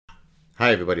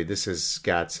Hi, everybody. This is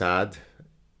Saad.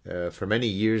 For many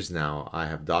years now, I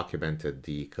have documented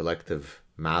the collective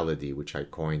malady, which I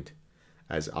coined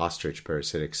as ostrich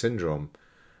parasitic syndrome.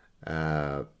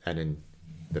 And in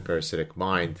the parasitic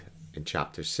mind, in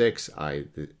chapter 6, I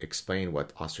explain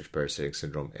what ostrich parasitic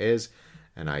syndrome is,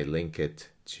 and I link it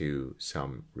to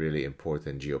some really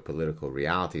important geopolitical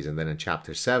realities. And then in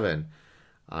chapter 7,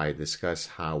 I discuss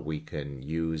how we can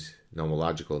use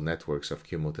nomological networks of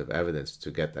cumulative evidence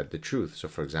to get at the truth. So,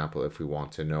 for example, if we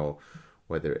want to know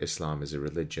whether Islam is a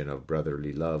religion of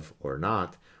brotherly love or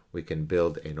not, we can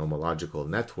build a nomological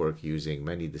network using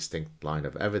many distinct line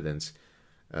of evidence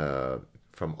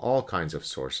from all kinds of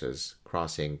sources,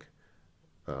 crossing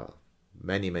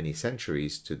many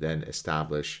centuries to then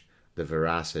establish the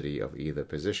veracity of either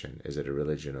position. Is it a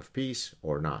religion of peace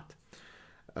or not?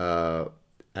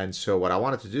 And so what I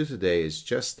wanted to do today is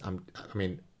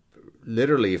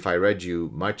literally, if I read you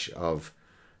much of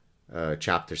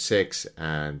chapter 6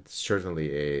 and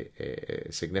certainly a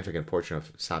significant portion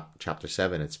of chapter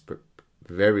 7, it's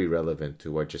very relevant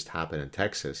to what just happened in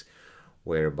Texas,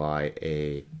 whereby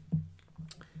a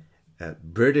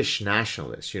British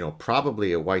nationalist,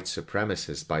 probably a white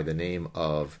supremacist by the name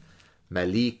of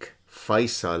Malik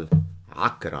Faisal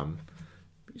Akram,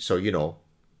 so,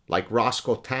 like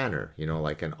Roscoe Tanner,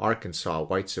 like an Arkansas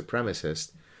white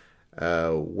supremacist,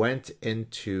 went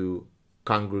into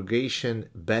Congregation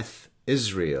Beth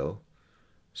Israel,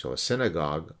 so a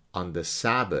synagogue, on the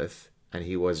Sabbath, and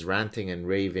he was ranting and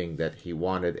raving that he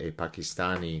wanted a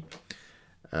Pakistani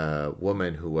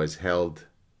woman who was held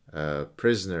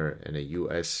prisoner in a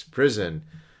U.S. prison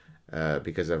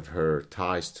because of her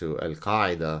ties to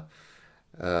Al-Qaeda.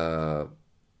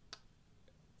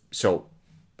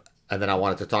 And then I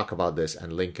wanted to talk about this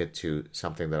and link it to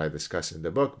something that I discuss in the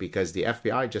book, because the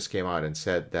FBI just came out and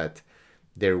said that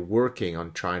they're working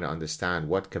on trying to understand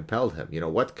what compelled him.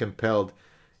 What compelled,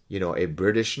 a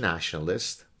British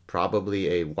nationalist, probably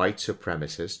a white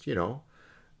supremacist,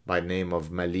 by the name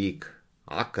of Malik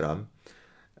Akram,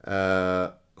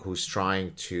 who's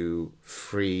trying to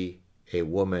free a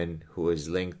woman who is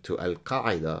linked to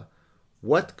Al-Qaeda.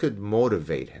 What could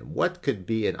motivate him? What could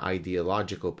be an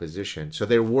ideological position? So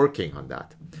they're working on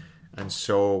that. And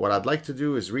so what I'd like to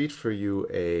do is read for you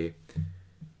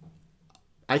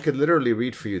I could literally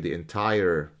read for you the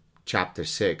entire chapter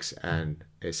 6 and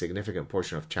a significant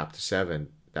portion of chapter 7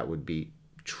 that would be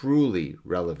truly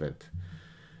relevant.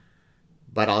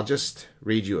 But I'll just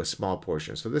read you a small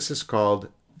portion. So this is called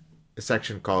a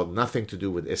section called Nothing to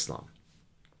Do with Islam.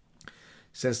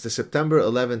 Since the September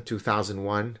 11,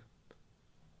 2001,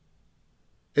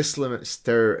 Islamist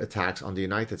terror attacks on the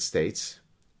United States,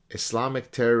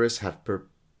 Islamic terrorists have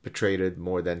perpetrated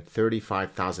more than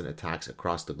 35,000 attacks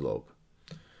across the globe.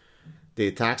 The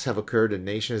attacks have occurred in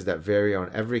nations that vary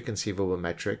on every conceivable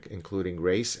metric, including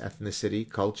race, ethnicity,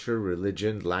 culture,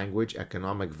 religion, language,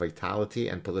 economic vitality,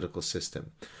 and political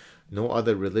system. No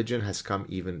other religion has come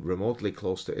even remotely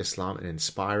close to Islam in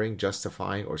inspiring,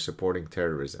 justifying, or supporting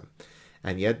terrorism.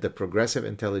 And yet the progressive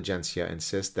intelligentsia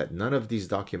insists that none of these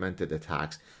documented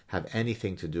attacks have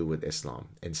anything to do with Islam.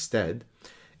 Instead,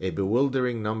 a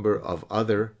bewildering number of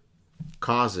other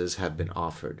causes have been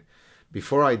offered.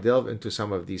 Before I delve into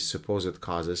some of these supposed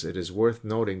causes, it is worth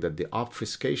noting that the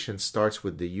obfuscation starts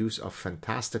with the use of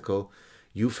fantastical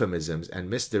euphemisms and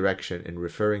misdirection in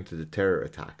referring to the terror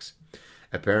attacks.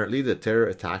 Apparently, the terror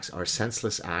attacks are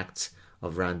senseless acts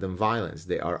of random violence.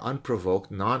 They are unprovoked,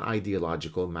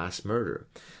 non-ideological mass murder.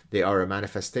 They are a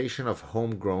manifestation of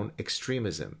homegrown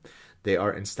extremism. They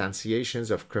are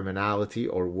instantiations of criminality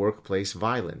or workplace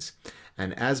violence.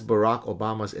 And as Barack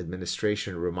Obama's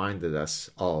administration reminded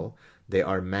us all, they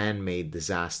are man-made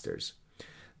disasters.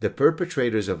 The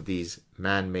perpetrators of these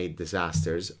man-made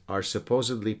disasters are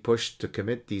supposedly pushed to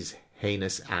commit these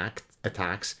heinous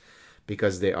attacks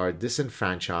because they are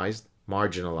disenfranchised,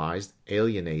 marginalized,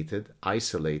 alienated,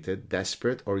 isolated,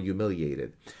 desperate, or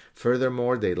humiliated.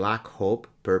 Furthermore, they lack hope,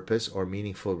 purpose, or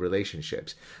meaningful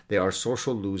relationships. They are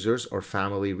social losers or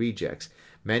family rejects.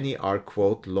 Many are,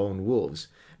 quote, lone wolves.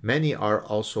 Many are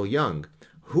also young.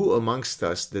 Who amongst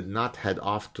us did not head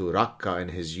off to Raqqa in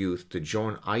his youth to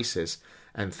join ISIS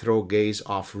and throw gays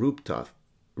off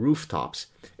rooftops?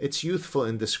 It's youthful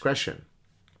indiscretion.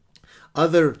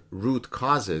 Other root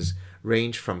causes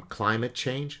range from climate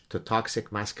change to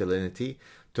toxic masculinity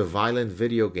to violent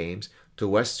video games to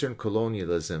Western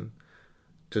colonialism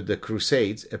to the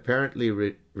Crusades. Apparently,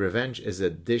 revenge is a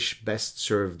dish best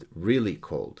served really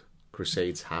cold.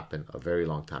 Crusades happened a very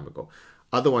long time ago.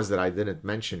 Other ones that I didn't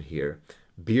mention here: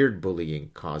 beard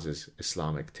bullying causes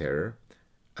Islamic terror.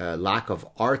 Lack of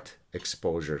art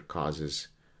exposure causes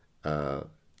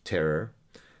terror.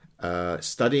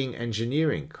 Studying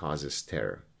engineering causes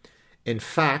terror. In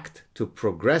fact, to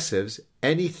progressives,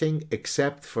 anything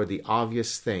except for the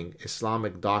obvious thing,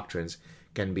 Islamic doctrines,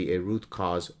 can be a root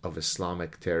cause of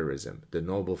Islamic terrorism. The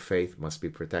noble faith must be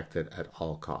protected at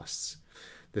all costs.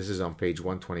 This is on page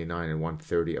 129 and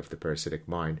 130 of The Parasitic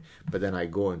Mind, but then I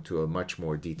go into a much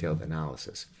more detailed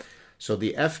analysis. So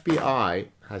the FBI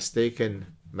has taken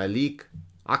Malik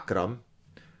Akram,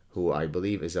 who I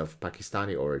believe is of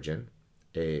Pakistani origin,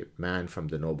 a man from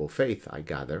the noble faith, I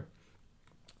gather,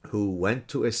 who went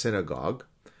to a synagogue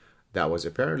that was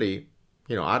apparently,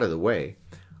 out of the way,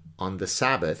 on the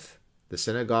Sabbath. The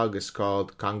synagogue is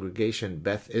called Congregation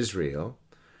Beth Israel.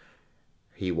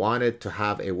 He wanted to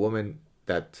have a woman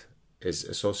that is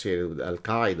associated with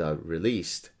Al-Qaeda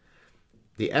released.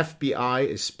 The FBI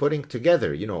is putting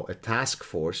together, a task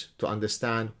force to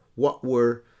understand what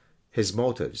were his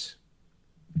motives.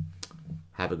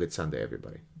 Have a good Sunday,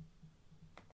 everybody.